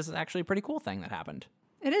think this is actually a pretty cool thing that happened.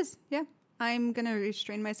 It is, yeah. I'm going to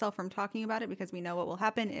restrain myself from talking about it because we know what will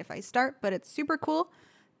happen if I start, but it's super cool,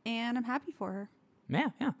 and I'm happy for her. Yeah.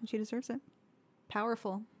 And she deserves it.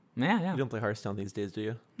 Powerful. Yeah. You don't play Hearthstone these days, do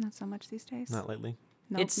you? Not so much these days. Not lately.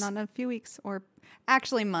 Nope, It's- not in a few weeks or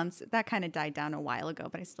actually months. That kind of died down a while ago,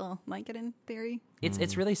 but I still like it in theory.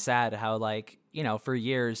 It's really sad how, like, you know, for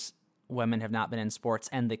years women have not been in sports,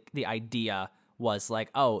 and the idea was like,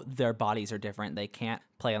 oh, their bodies are different, they can't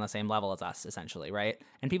play on the same level as us, essentially, right?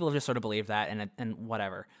 And people have just sort of believed that, and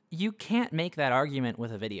whatever. You can't make that argument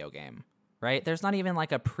with a video game, right? There's not even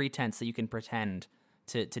like a pretense that you can pretend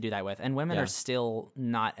to do that with, and women Yeah. are still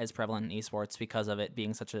not as prevalent in esports because of it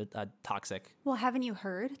being such a toxic. Well, haven't you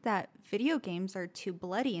heard that video games are too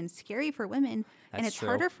bloody and scary for women? And That's it's true.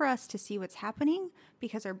 harder for us to see what's happening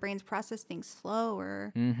because our brains process things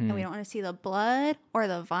slower and we don't want to see the blood or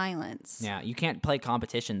the violence. Yeah, you can't play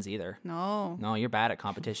competitions either. No. No, you're bad at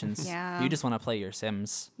competitions. Yeah. You just want to play your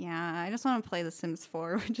Sims. Yeah, I just want to play The Sims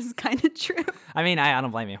 4, which is kind of true. I mean, I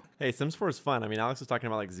don't blame you. Hey, Sims 4 is fun. I mean, Alex was talking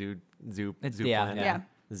about like zoo yeah, planet, yeah.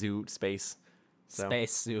 zoo space. So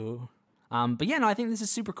Space Zoo. But yeah, no, I think this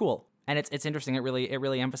is super cool. And it's interesting. It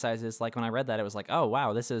really emphasizes, like, when I read that, it was like, oh,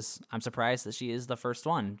 wow, I'm surprised that she is the first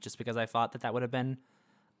one, just because I thought that would have been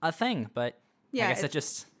a thing. But Yeah, I guess it- it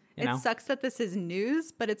just, you It know. sucks that this is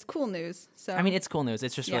news, but it's cool news. So I mean, it's cool news.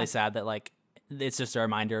 It's just Yeah. really sad that, like, it's just a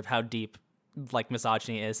reminder of how deep, like,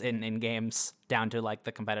 misogyny is in games, down to, like,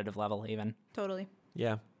 the competitive level, even. totally.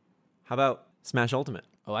 yeah. How about Smash Ultimate?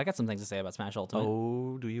 Oh, I got some things to say about Smash Ultimate.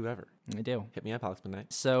 Oh, do you ever? I do. Hit me up, Alex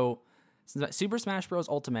Midnight. So, Super Smash Bros.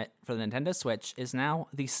 Ultimate for the Nintendo Switch is now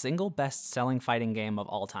the single best-selling fighting game of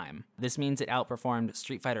all time. This means it outperformed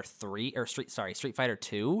Street Fighter 3 or Street Fighter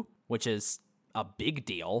 2, which is a big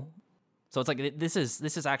deal. So it's like this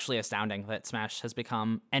is actually astounding that Smash has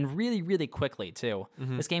become, and really quickly too.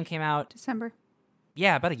 This game came out, December.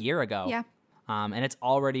 about a year ago. Yeah. And it's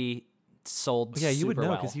already sold. Yeah, you would super know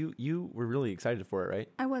well. because you were really excited for it, right?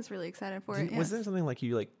 I was really excited for it. Was Yes. there something like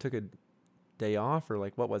you like took a day off or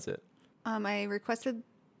like what was it? I requested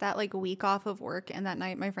that like a week off of work, and that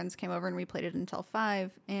night my friends came over and we played it until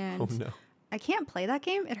 5. And Oh no. I can't play that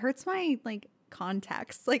game. It hurts my like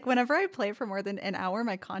contacts. Like whenever I play for more than an hour,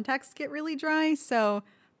 my contacts get really dry. So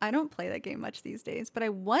I don't play that game much these days. But I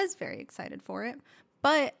was very excited for it.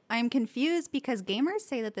 But I'm confused because gamers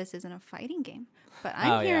say that this isn't a fighting game. But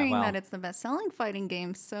I'm Oh, yeah, hearing well. that it's the best-selling fighting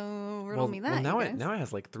game. So riddle me that. now you it guys. now it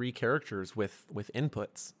has like 3 characters with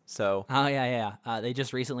inputs. So Oh yeah. They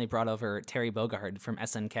just recently brought over Terry Bogard from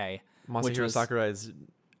SNK, Masahiro Sakurai's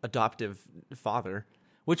adoptive father.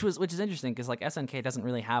 which is interesting because like SNK doesn't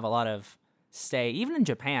really have a lot of stay. Even in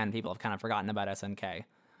Japan, people have kind of forgotten about SNK.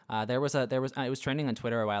 It was trending on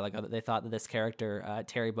Twitter a while ago that they thought that this character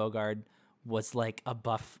Terry Bogard was like a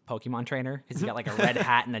buff Pokemon trainer because he got like a red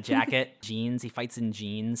hat and a jacket, jeans. He fights in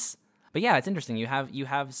jeans. But yeah, it's interesting. You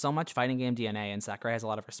have so much fighting game DNA, and Sakurai has a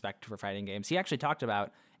lot of respect for fighting games. He actually talked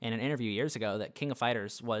about in an interview years ago that King of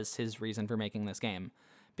Fighters was his reason for making this game,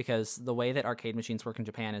 because the way that arcade machines work in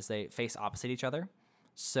Japan is they face opposite each other.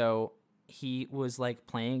 So he was like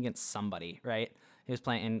playing against somebody, right? He was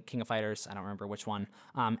playing in King of Fighters, I don't remember which one,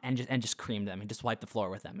 and just creamed them. He just wiped the floor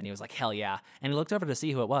with them, and he was like, hell yeah. And he looked over to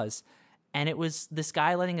see who it was, and it was this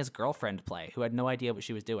guy letting his girlfriend play who had no idea what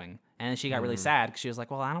she was doing. And she got really sad because she was like,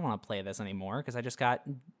 well, I don't want to play this anymore because I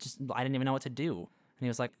didn't even know what to do. And he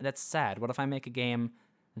was like, that's sad. What if I make a game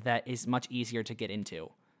that is much easier to get into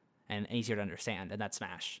and easier to understand? And that's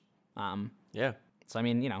Smash. Yeah. So, I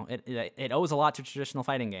mean, you know, it owes a lot to traditional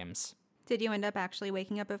fighting games. Did you end up actually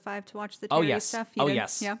waking up at 5 to watch the Oh, Terry yes. stuff? You Oh, did?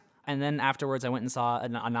 yes. Yeah. And then afterwards, I went and saw a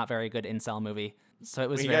not very good incel movie So it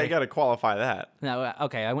was You very... got to qualify that. No,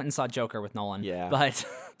 okay, I went and saw Joker with Nolan. Yeah. But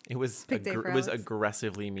It was Big day for it was Alex.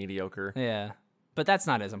 aggressively mediocre. yeah. But that's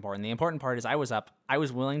not as important. The important part is I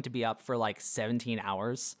was willing to be up for like 17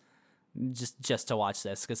 hours just to watch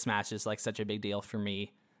this because Smash is like such a big deal for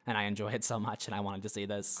me and I enjoy it so much and I wanted to see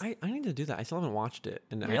this. I need to do that. I still haven't watched it,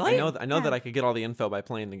 and Really? I know that I could get all the info by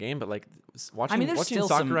playing the game, but like watching there's watching still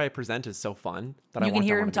Sakurai present is so fun that You I can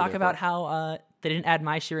hear I him wanna be talk there about for it. how they didn't add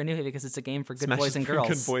Mai Shiranui because it's a game for good Smash boys is and for girls.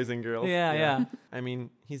 Good boys and girls. Yeah, yeah. I mean,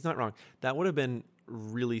 he's not wrong. That would have been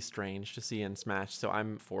really strange to see in Smash, so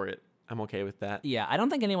I'm for it. I'm okay with that. Yeah, I don't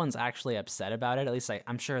think anyone's actually upset about it. At least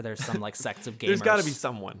I'm sure there's some like sects of gamers. There's got to be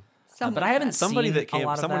someone. But I haven't Somebody seen that came, a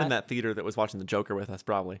lot of someone that. in that theater that was watching the Joker with us,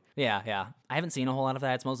 probably. Yeah, yeah. I haven't seen a whole lot of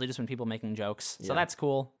that. It's mostly just when people making jokes. So Yeah. that's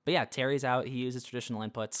cool. But yeah, Terry's out. He uses traditional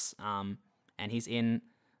inputs. And he's in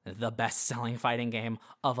the best-selling fighting game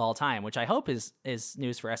of all time, which I hope is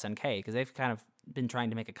news for SNK because they've kind of been trying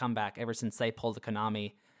to make a comeback ever since they pulled the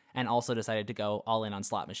Konami and also decided to go all in on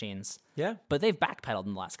slot machines. Yeah. But they've backpedaled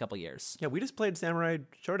in the last couple years. Yeah, we just played Samurai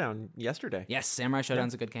Showdown yesterday. Yes, Samurai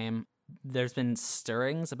Showdown's a good game. There's been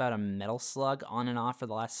stirrings about a Metal Slug on and off for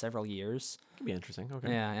the last several years. Could be interesting. Okay.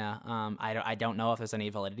 Yeah, yeah. I don't know if there's any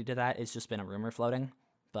validity to that. It's just been a rumor floating.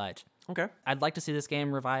 But Okay. I'd like to see this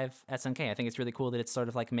game revive SNK. I think it's really cool that it's sort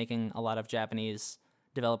of like making a lot of Japanese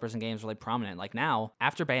developers and games really prominent. Like now,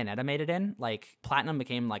 after Bayonetta made it in, like Platinum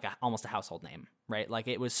became like almost a household name, right? Like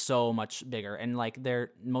it was so much bigger. And like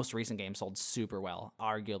their most recent game sold super well,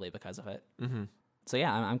 arguably because of it. Mm-hmm. So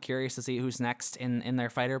yeah, I'm curious to see who's next in their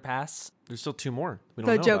fighter pass. There's still two more. We The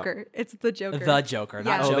don't know Joker. It's the Joker. The Joker, not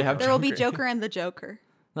Yeah, Joker. they have there will be Joker. Joker and the Joker.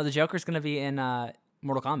 No, the Joker's going to be in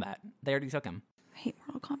Mortal Kombat. They already took him. I hate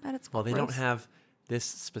Mortal Kombat. It's Well, they don't gross. have this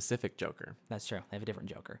specific Joker. That's true. They have a different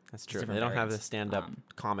Joker. That's It's true. They different don't have variants. the stand-up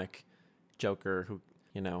comic Joker who,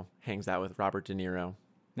 hangs out with Robert De Niro.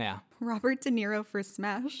 Yeah. Robert De Niro for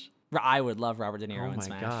Smash. I would love Robert De Niro Oh in my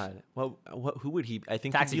Smash. god. Well, who would he? I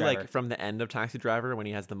think Taxi he'd be Driver. like from the end of Taxi Driver when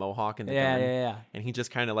he has the mohawk and the Yeah, gun. yeah. And he just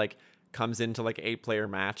kind of like comes into like 8-player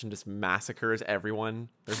match and just massacres everyone.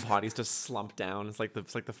 Their bodies just slump down. It's like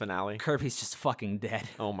the finale. Kirby's just fucking dead.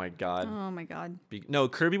 Oh my god. Oh my god. No,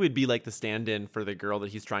 Kirby would be like the stand-in for the girl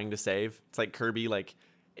that he's trying to save. It's like Kirby like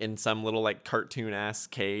in some little like cartoon ass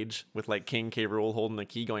cage with like King K. Rool holding the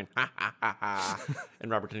key going ha ha ha ha. And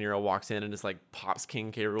Robert De Niro walks in and just like pops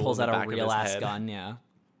King K. Rool Pulls in the out a back of real his ass head. gun, yeah.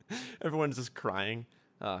 Everyone's just crying.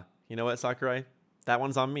 You know what, Sakurai? That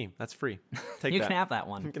one's on me. That's free. Take You that. can have that You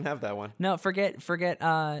one. can have that one. No, forget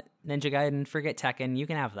Ninja Gaiden, forget Tekken. You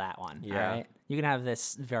can have that one. Yeah. All right? You can have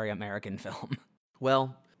this very American film.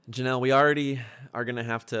 Well, Janelle, we already are going to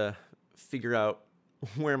have to figure out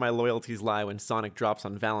where my loyalties lie when Sonic drops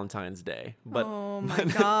on Valentine's Day. But Oh my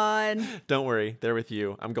god. don't worry, they're with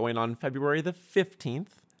you. I'm going on February the 15th,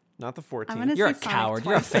 not the 14th. I'm gonna You're a see Sonic coward.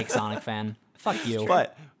 You're a twice. fake Sonic fan. Fuck you.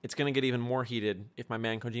 But it's going to get even more heated if my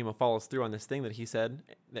man Kojima follows through on this thing that he said,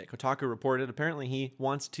 that Kotaku reported. Apparently, he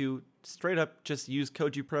wants to straight up just use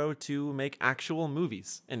Koji Pro to make actual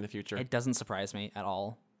movies in the future. It doesn't surprise me at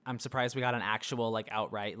all. I'm surprised we got an actual, like,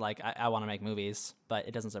 outright, like, I want to make movies, but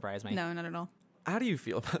it doesn't surprise me. No, not at all. How do you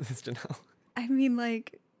feel about this, Janelle? I mean,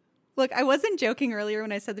 like, look, I wasn't joking earlier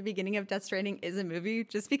when I said the beginning of Death Stranding is a movie,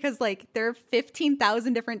 just because, like, there are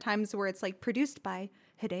 15,000 different times where it's, like, produced by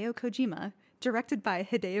Hideo Kojima, directed by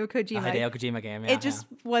Hideo Kojima. A Hideo Kojima game, yeah. It just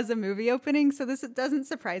was a movie opening, so this doesn't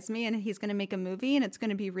surprise me. And he's going to make a movie, and it's going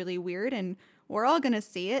to be really weird, and we're all going to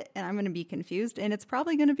see it, and I'm going to be confused, and it's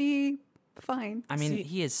probably going to be fine. I mean, See-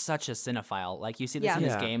 he is such a cinephile. Like, you see this Yeah. in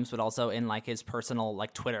his Yeah. games, but also in, like, his personal,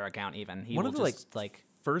 like, Twitter account even. He One will of the, just, like...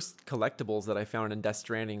 First collectibles that I found in Death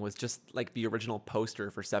Stranding was just like the original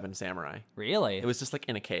poster for Seven Samurai. Really? It was just like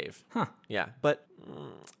in a cave. Huh. Yeah. But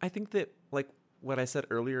I think that like what I said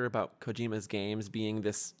earlier about Kojima's games being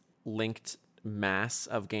this linked mass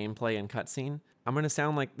of gameplay and cutscene, I'm going to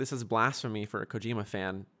sound like this is blasphemy for a Kojima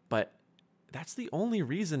fan, but that's the only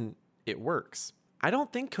reason it works. I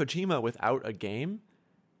don't think Kojima without a game,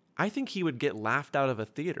 I think he would get laughed out of a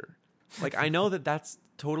theater. Like, I know that that's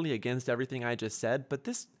totally against everything I just said, but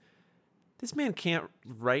this man can't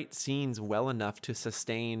write scenes well enough to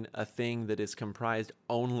sustain a thing that is comprised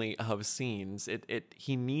only of scenes.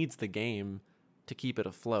 He needs the game to keep it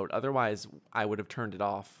afloat. Otherwise, I would have turned it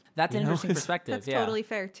off. That's an You know? interesting perspective, That's yeah. totally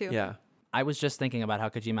fair, too. Yeah. I was just thinking about how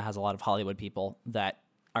Kojima has a lot of Hollywood people that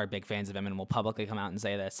are big fans of him and will publicly come out and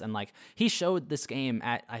say this. And, like, he showed this game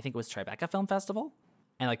at, I think it was Tribeca Film Festival,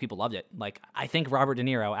 and, like, people loved it. Like, I think Robert De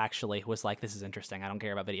Niro actually was like, this is interesting. I don't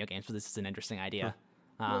care about video games, but this is an interesting idea.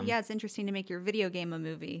 Well, yeah, it's interesting to make your video game a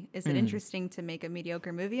movie. Is Hmm. it interesting to make a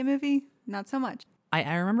mediocre movie a movie? Not so much.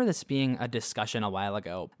 I remember this being a discussion a while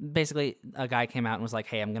ago. Basically, a guy came out and was like,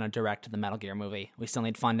 hey, I'm going to direct the Metal Gear movie. We still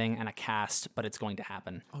need funding and a cast, but it's going to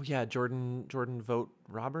happen. Oh yeah, Jordan Vogt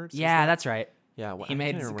Roberts. is Yeah, that- that's right. yeah. Well, He I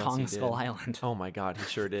made can't remember what else Kong he Skull did. Island. Oh my god, he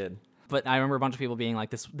sure did. But I remember a bunch of people being like,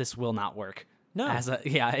 this will not work. No.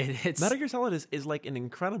 It's Metal Gear Solid is like an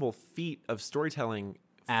incredible feat of storytelling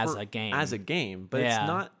As a game. but Yeah. it's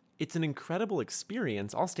not. It's an incredible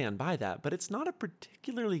experience. I'll stand by that, but it's not a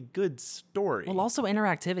particularly good story. Well, also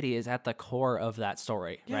interactivity is at the core of that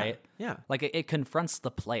story, Yeah, right? yeah. Like it confronts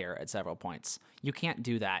the player at several points. You can't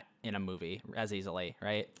do that in a movie as easily,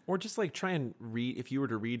 right? Or just like try and read, if you were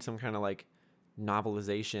to read some kind of like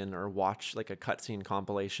novelization or watch like a cutscene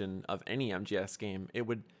compilation of any MGS game, it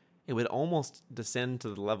would almost descend to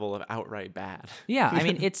the level of outright bad. Yeah, I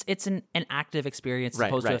mean it's an active experience as Right,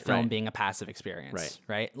 opposed to a right, film right. being a passive experience,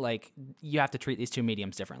 right? Like you have to treat these two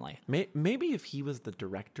mediums differently. Maybe if he was the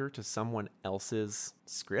director to someone else's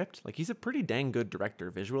script, like he's a pretty dang good director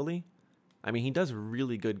visually. I mean, he does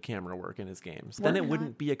really good camera work in his games. Then it Work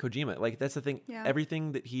wouldn't be a Kojima. Like that's the thing. Yeah.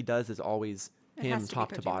 Everything that he does is always It him has to be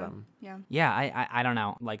top to Kojima. bottom. Yeah. Yeah, I don't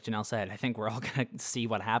know. Like Janelle said, I think we're all gonna see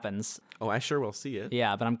what happens. Oh, I sure will see it.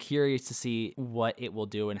 Yeah, but I'm curious to see what it will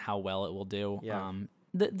do and how well it will do. Yeah.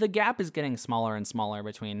 The gap is getting smaller and smaller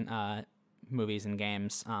between movies and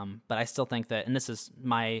games. But I still think that, and this is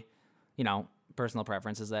my, personal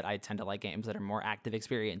preference, is that I tend to like games that are more active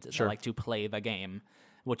experiences. Sure. I like to play the game,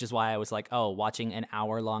 which is why I was like, oh, watching an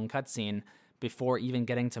hour-long cutscene before even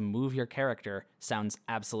getting to move your character sounds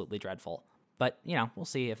absolutely dreadful. But we'll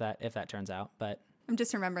see if that turns out. But I'm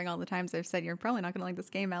just remembering all the times I've said you're probably not going to like this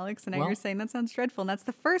game, Alex, and now Well- you're saying that sounds dreadful, and that's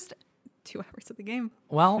the first 2 hours of the game.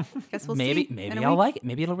 well, Guess we'll maybe see in a I'll week. like it.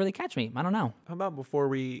 Maybe it'll really catch me. I don't know. How about before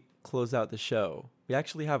we close out the show, we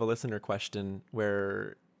actually have a listener question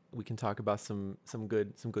where we can talk about some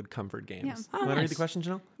good comfort games. Yeah. Oh, You want to read nice. the question,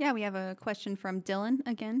 Janelle? Yeah, we have a question from Dylan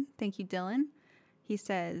again. Thank you, Dylan. He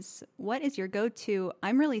says, what is your go-to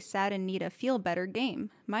I'm really sad and need a feel better game?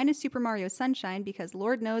 Mine is Super Mario Sunshine because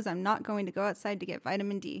Lord knows I'm not going to go outside to get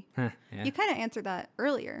vitamin D. Yeah. You kind of answered that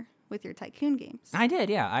earlier with your tycoon games. I did,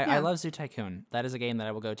 yeah. I Yeah. love Zoo Tycoon. That is a game that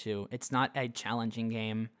I will go to. It's not a challenging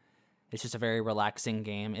game. It's just a very relaxing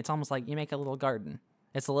game. It's almost like you make a little garden.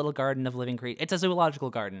 It's a little garden of living creatures. It's a zoological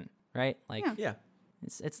garden, right? Like Yeah. Yeah.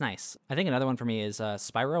 it's nice. I think another one for me is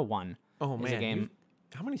Spyro 1. Oh Is man, a game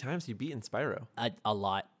how many times have you beaten Spyro? a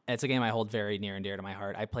lot. It's a game I hold very near and dear to my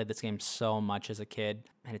heart. I played this game so much as a kid,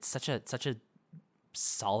 and it's such a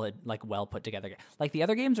solid, like well put together game. Like the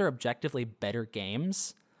other games are objectively better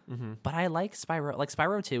games, but I like Spyro. Like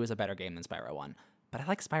Spyro 2 is a better game than Spyro 1. But I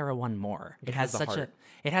like Spyro 1 more. It has the such heart.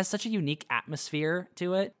 it has such a unique atmosphere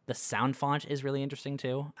to it. The sound font is really interesting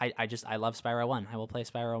too. I love Spyro 1. I will play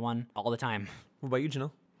Spyro 1 all the time. What about you,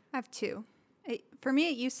 Janelle? I have two. For me,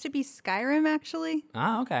 it used to be Skyrim, actually.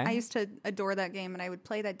 Oh, okay. I used to adore that game, and I would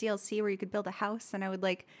play that DLC where you could build a house, and I would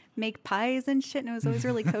like make pies and shit, and it was always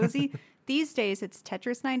really cozy. These days, it's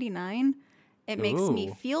Tetris 99. It makes me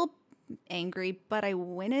Ooh. feel angry, but I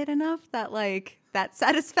win it enough that like that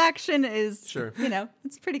satisfaction is, Sure.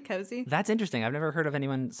 it's pretty cozy. That's interesting. I've never heard of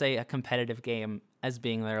anyone say a competitive game as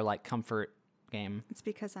being their like comfort game. It's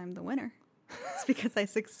because I'm the winner. It's because I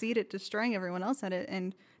succeed at destroying everyone else at it,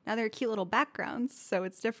 and now they're cute little backgrounds, so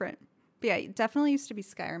it's different. But yeah, it definitely used to be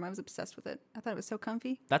Skyrim. I was obsessed with it. I thought it was so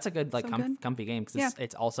comfy. That's a good like So good. comfy game because Yeah.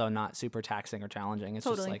 it's also not super taxing or challenging. It's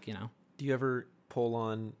just Totally. like Do you ever pull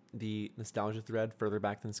on the nostalgia thread further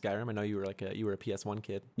back than Skyrim? I know you were a PS1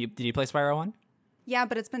 kid. Did you play Spyro 1? Yeah,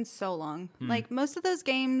 but it's been so long. Like most of those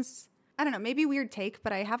games, I don't know, maybe weird take,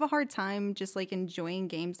 but I have a hard time just like enjoying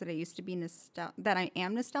games that I used to be that I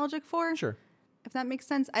am nostalgic for. Sure. If that makes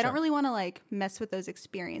sense. I don't Sure. really want to like mess with those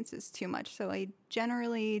experiences too much, so I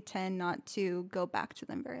generally tend not to go back to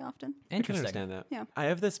them very often. I can Interesting. understand that. Yeah. I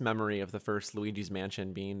have this memory of the first Luigi's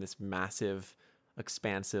Mansion being this massive,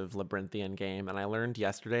 expansive, labyrinthian game, and I learned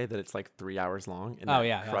yesterday that it's like 3 hours long, and Oh, that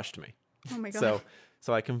yeah. crushed me. Oh my god.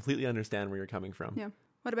 So I completely understand where you're coming from. Yeah.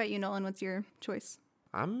 What about you, Nolan? What's your choice?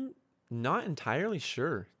 I'm not entirely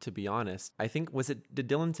sure, to be honest. I think did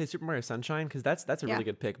Dylan say Super Mario Sunshine? Because that's a Yeah. really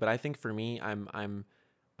good pick. But I think for me,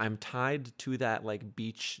 I'm tied to that like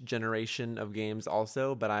beach generation of games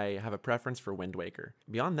also. But I have a preference for Wind Waker.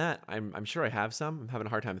 Beyond that, I'm sure I have some. I'm having a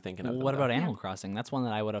hard time thinking of them. What though. about Animal Crossing? That's one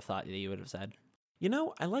that I would have thought that you would have said. You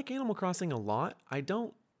know, I like Animal Crossing a lot. I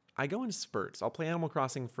go in spurts. I'll play Animal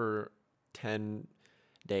Crossing for 10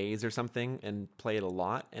 days or something and play it a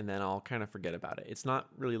lot, and then I'll kind of forget about it. It's not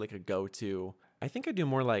really like a go-to. I think I do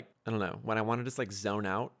more like, I don't know, when I want to just like zone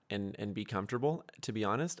out and be comfortable, to be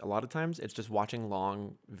honest. A lot of times it's just watching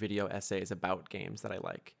long video essays about games that I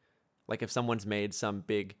like Like if someone's made some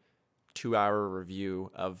big 2-hour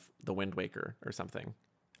review of The Wind Waker or something.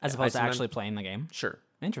 As opposed to actually playing the game. Sure.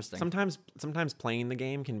 Interesting. Sometimes playing the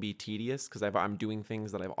game can be tedious because I'm doing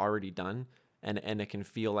things that I've already done, and it can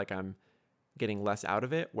feel like I'm getting less out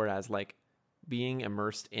of it. Whereas like being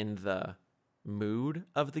immersed in the mood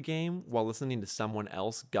of the game while listening to someone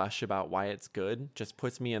else gush about why it's good just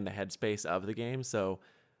puts me in the headspace of the game. So,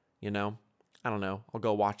 I don't know. I'll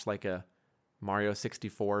go watch like a Mario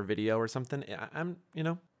 64 video or something. I'm.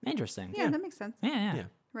 Interesting. Yeah, that makes sense. Yeah.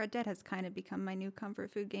 Red Dead has kind of become my new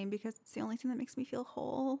comfort food game because it's the only thing that makes me feel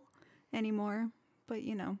whole anymore. But, Do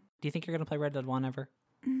you think you're going to play Red Dead 1 ever?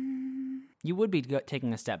 You would be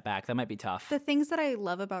taking a step back. That might be tough. The things that I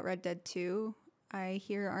love about Red Dead 2, I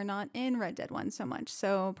hear are not in Red Dead 1 so much.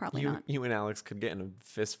 So probably not. You and Alex could get in a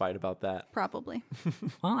fist fight about that. Probably.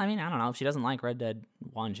 Well, I mean, I don't know. If she doesn't like Red Dead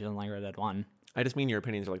 1, she doesn't like Red Dead 1. I just mean your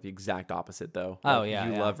opinions are like the exact opposite, though. Oh, Like, yeah,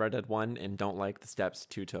 You yeah. love Red Dead 1 and don't like the steps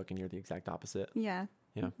 2 took, and you're the exact opposite. Yeah.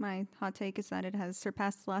 Yeah. My hot take is that it has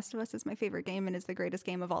surpassed The Last of Us as my favorite game and is the greatest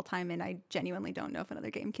game of all time. And I genuinely don't know if another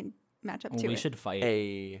game can match up to We it. should fight.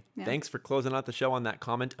 Hey, Yeah. thanks for closing out the show on that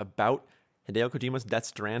comment about Hideo Kojima's Death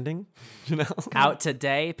Stranding. Out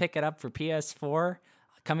today. Pick it up for PS4.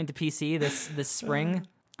 Coming to PC this spring.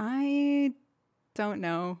 I don't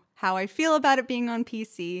know how I feel about it being on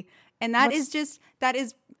PC. And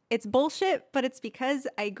it's bullshit, but it's because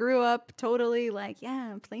I grew up totally like,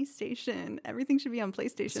 yeah, PlayStation. Everything should be on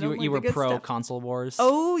PlayStation. So only you the were good pro stuff. console wars.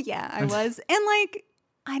 Oh, yeah, I was. And like,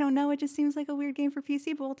 I don't know. It just seems like a weird game for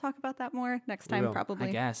PC, but we'll talk about that more next time, will. probably.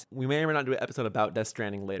 I guess. We may or may not do an episode about Death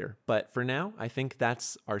Stranding later, but for now, I think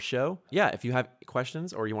that's our show. Yeah, if you have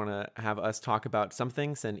questions or you want to have us talk about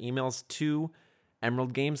something, send emails to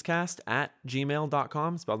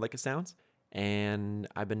emeraldgamescast@gmail.com, spelled like it sounds. And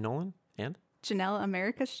I've been Nolan, and Janelle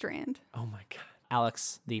America Strand. oh my God.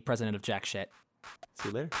 Alex, the president of Jack Shit. See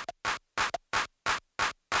you later.